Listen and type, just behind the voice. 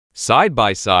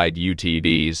Side-by-side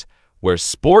UTVs, where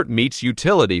sport meets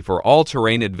utility for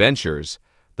all-terrain adventures.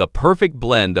 The perfect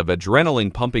blend of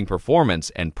adrenaline-pumping performance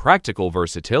and practical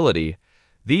versatility,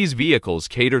 these vehicles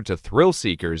cater to thrill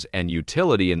seekers and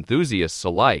utility enthusiasts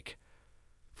alike.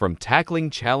 From tackling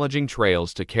challenging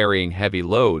trails to carrying heavy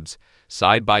loads,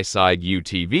 side-by-side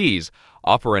UTVs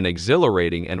offer an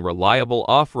exhilarating and reliable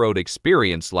off-road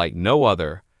experience like no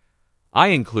other. I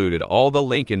included all the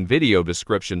link in video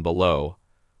description below.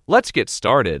 Let's get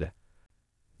started.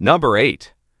 Number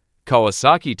 8.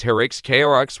 Kawasaki Teryx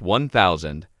KRX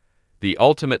 1000. The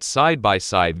ultimate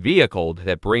side-by-side vehicle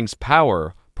that brings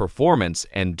power, performance,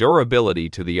 and durability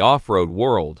to the off-road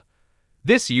world.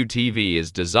 This UTV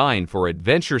is designed for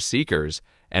adventure seekers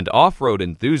and off-road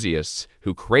enthusiasts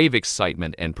who crave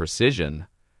excitement and precision.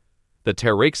 The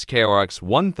Teryx KRX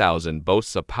 1000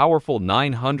 boasts a powerful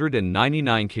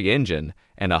 999 kW engine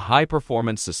and a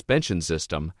high-performance suspension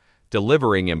system,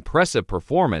 delivering impressive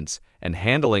performance and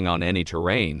handling on any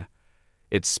terrain.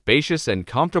 Its spacious and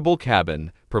comfortable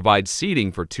cabin provides seating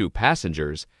for 2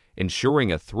 passengers,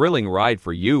 ensuring a thrilling ride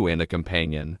for you and a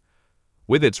companion.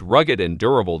 With its rugged and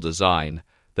durable design,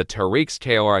 the Teryx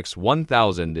KRX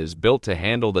 1000 is built to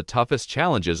handle the toughest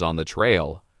challenges on the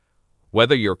trail.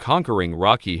 Whether you're conquering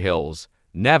rocky hills,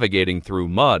 navigating through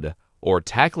mud, or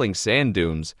tackling sand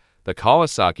dunes, the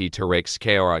Kawasaki Teryx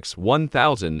KRX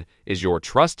 1000 is your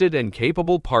trusted and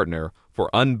capable partner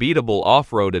for unbeatable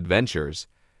off-road adventures.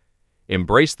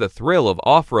 Embrace the thrill of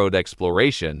off-road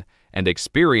exploration and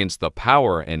experience the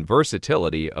power and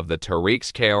versatility of the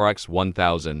Teryx KRX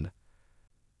 1000.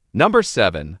 Number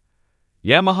 7.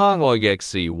 Yamaha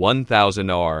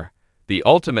YXZ1000R. The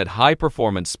ultimate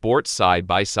high-performance sports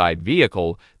side-by-side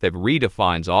vehicle that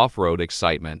redefines off-road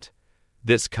excitement.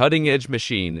 This cutting-edge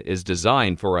machine is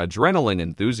designed for adrenaline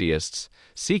enthusiasts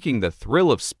seeking the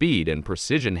thrill of speed and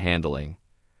precision handling.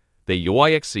 The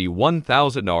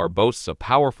YXZ1000R boasts a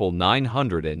powerful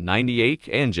 998 kW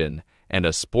engine and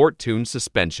a sport-tuned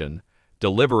suspension,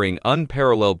 delivering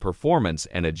unparalleled performance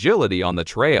and agility on the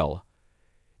trail.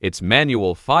 Its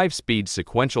manual 5-speed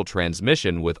sequential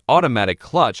transmission with automatic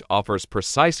clutch offers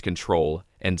precise control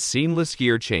and seamless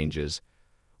gear changes.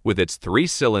 With its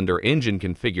 3-cylinder engine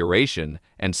configuration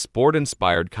and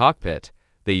sport-inspired cockpit,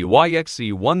 the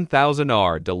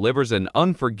YXZ1000R delivers an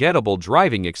unforgettable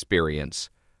driving experience.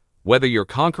 Whether you're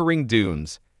conquering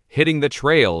dunes, hitting the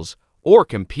trails, or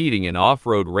competing in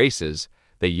off-road races,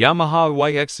 the Yamaha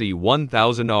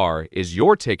YXZ1000R is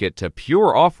your ticket to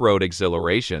pure off-road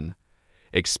exhilaration.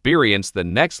 Experience the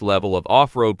next level of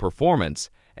off-road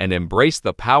performance and embrace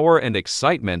the power and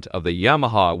excitement of the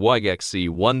Yamaha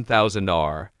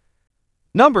YXZ1000R.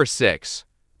 Number 6.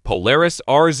 Polaris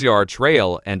Rzr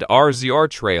Trail and Rzr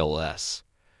Trail S.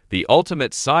 The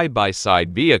ultimate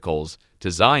side-by-side vehicles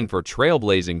designed for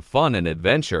trailblazing fun and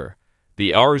adventure.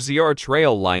 The Rzr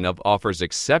Trail lineup offers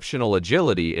exceptional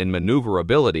agility and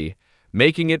maneuverability,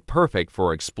 making it perfect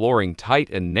for exploring tight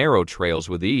and narrow trails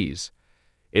with ease.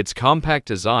 Its compact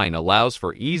design allows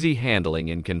for easy handling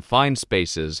in confined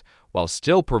spaces while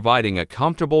still providing a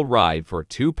comfortable ride for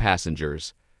 2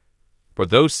 passengers. For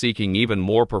those seeking even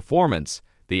more performance,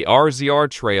 the Rzr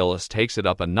Trail S takes it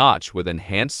up a notch with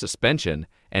enhanced suspension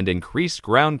and increased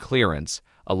ground clearance,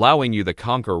 allowing you to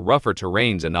conquer rougher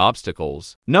terrains and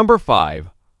obstacles. Number 5.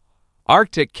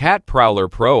 Arctic Cat Prowler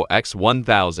Pro X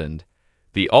 1000.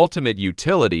 The ultimate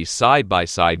utility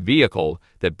side-by-side vehicle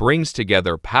that brings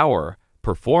together power,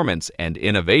 performance, and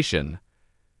innovation.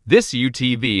 This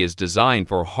UTV is designed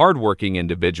for hardworking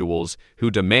individuals who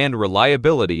demand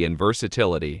reliability and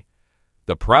versatility.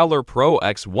 The Prowler Pro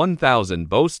X 1000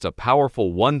 boasts a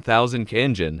powerful 1000 kW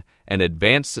engine and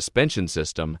advanced suspension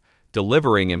system,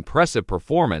 delivering impressive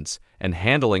performance and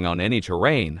handling on any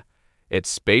terrain. Its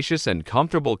spacious and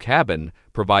comfortable cabin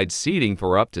provides seating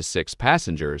for up to 6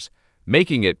 passengers,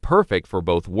 making it perfect for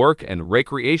both work and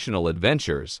recreational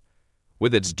adventures.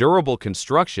 With its durable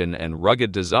construction and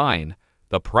rugged design,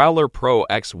 the Prowler Pro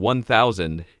X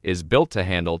 1000 is built to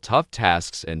handle tough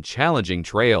tasks and challenging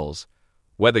trails.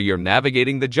 Whether you're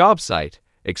navigating the job site,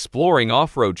 exploring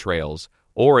off-road trails,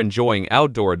 or enjoying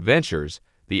outdoor adventures,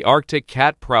 the Arctic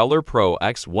Cat Prowler Pro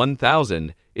X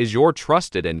 1000 is your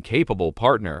trusted and capable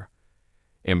partner.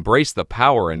 Embrace the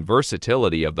power and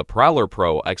versatility of the Prowler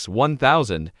Pro X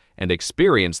 1000 and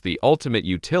experience the ultimate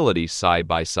utility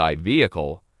side-by-side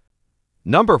vehicle.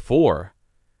 Number 4.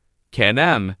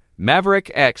 Can-Am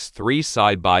Maverick X3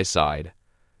 Side-by-Side.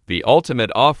 The ultimate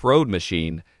off-road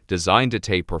machine designed to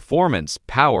take performance,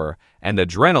 power, and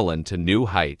adrenaline to new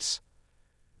heights.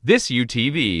 This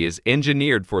UTV is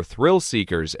engineered for thrill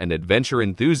seekers and adventure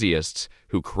enthusiasts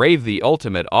who crave the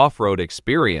ultimate off-road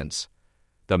experience.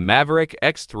 The Maverick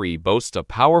X3 boasts a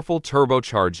powerful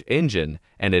turbocharged engine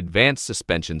and advanced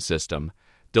suspension system,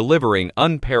 delivering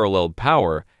unparalleled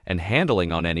power and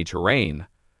handling on any terrain.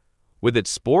 With its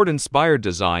sport-inspired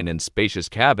design and spacious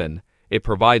cabin, it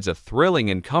provides a thrilling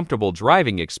and comfortable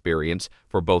driving experience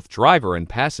for both driver and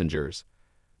passengers.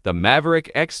 The Maverick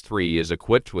X3 is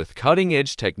equipped with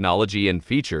cutting-edge technology and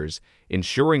features,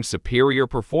 ensuring superior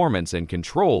performance and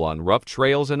control on rough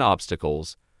trails and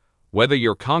obstacles. Whether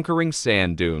you're conquering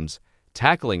sand dunes,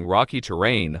 tackling rocky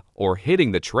terrain, or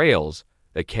hitting the trails,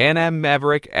 the Can-Am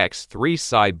Maverick X3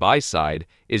 side-by-side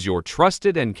is your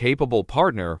trusted and capable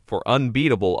partner for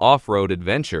unbeatable off-road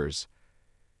adventures.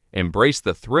 Embrace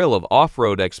the thrill of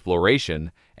off-road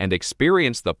exploration and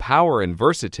experience the power and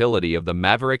versatility of the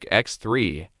Maverick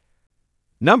X3.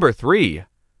 Number 3.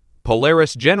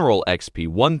 Polaris Rzr XP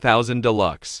 1000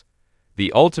 Deluxe.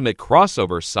 The ultimate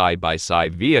crossover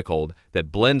side-by-side vehicle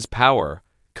that blends power,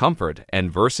 comfort,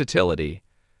 and versatility.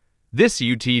 This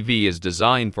UTV is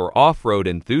designed for off-road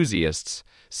enthusiasts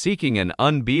seeking an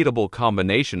unbeatable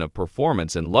combination of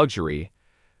performance and luxury.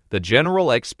 The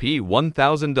Rzr XP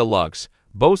 1000 Deluxe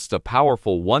boasts a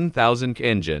powerful 1000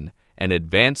 engine and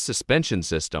advanced suspension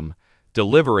system,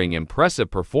 delivering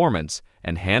impressive performance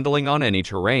and handling on any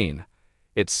terrain.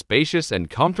 Its spacious and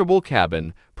comfortable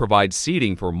cabin provides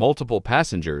seating for multiple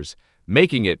passengers,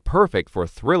 making it perfect for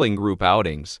thrilling group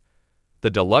outings. The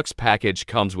Deluxe package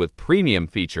comes with premium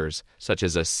features such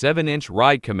as a 7-inch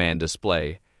ride command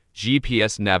display,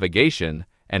 GPS navigation,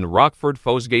 and Rockford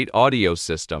Fosgate audio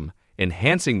system,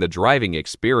 enhancing the driving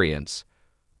experience.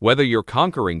 Whether you're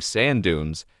conquering sand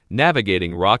dunes,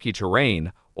 navigating rocky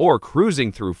terrain, or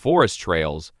cruising through forest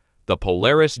trails, the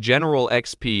Polaris Rzr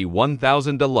XP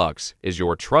 1000 Deluxe is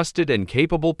your trusted and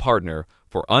capable partner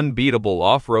for unbeatable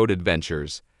off-road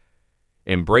adventures.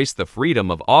 Embrace the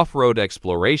freedom of off-road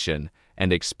exploration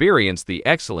and experience the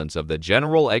excellence of the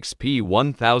Rzr XP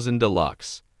 1000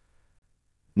 Deluxe.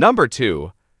 Number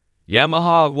 2.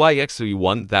 Yamaha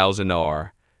YXZ1000R.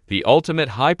 The ultimate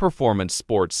high-performance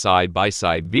sports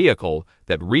side-by-side vehicle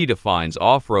that redefines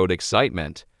off-road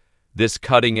excitement. This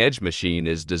cutting-edge machine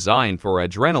is designed for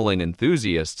adrenaline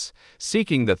enthusiasts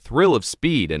seeking the thrill of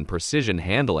speed and precision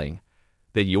handling.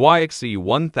 The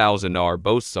YXZ1000R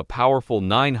boasts a powerful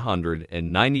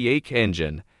 998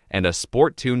 engine and a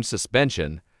sport-tuned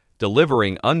suspension,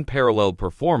 delivering unparalleled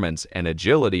performance and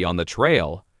agility on the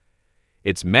trail.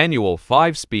 Its manual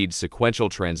 5-speed sequential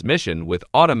transmission with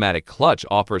automatic clutch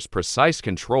offers precise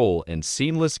control and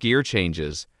seamless gear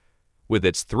changes. With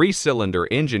its 3-cylinder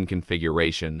engine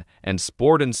configuration and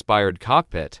sport-inspired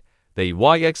cockpit, the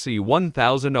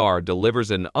YXZ1000R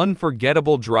delivers an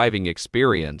unforgettable driving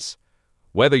experience.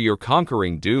 Whether you're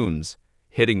conquering dunes,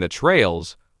 hitting the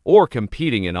trails, or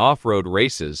competing in off-road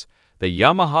races, the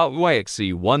Yamaha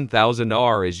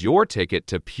YXZ1000R is your ticket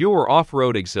to pure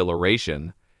off-road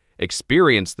exhilaration.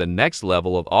 Experience the next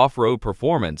level of off-road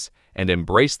performance and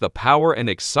embrace the power and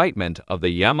excitement of the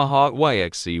Yamaha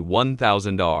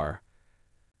YXZ1000R.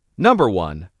 Number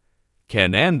 1.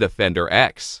 Can-Am Defender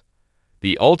X.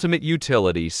 The ultimate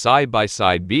utility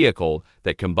side-by-side vehicle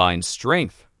that combines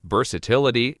strength,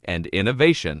 versatility, and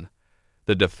innovation.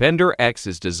 The Defender X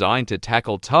is designed to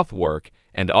tackle tough work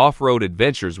and off-road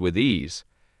adventures with ease.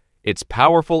 Its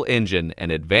powerful engine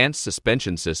and advanced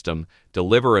suspension system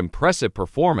deliver impressive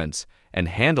performance and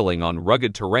handling on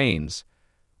rugged terrains.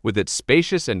 With its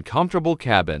spacious and comfortable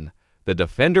cabin, the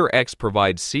Defender X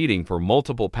provides seating for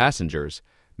multiple passengers,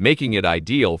 making it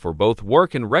ideal for both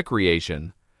work and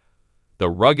recreation. The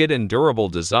rugged and durable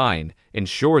design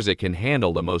ensures it can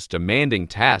handle the most demanding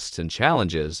tasks and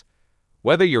challenges.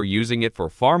 Whether you're using it for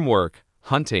farm work,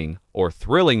 hunting, or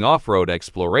thrilling off-road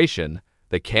exploration,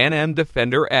 the Can-Am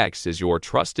Defender X is your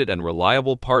trusted and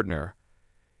reliable partner.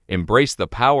 Embrace the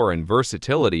power and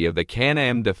versatility of the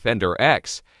Can-Am Defender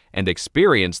X and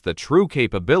experience the true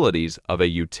capabilities of a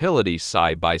utility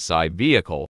side-by-side vehicle.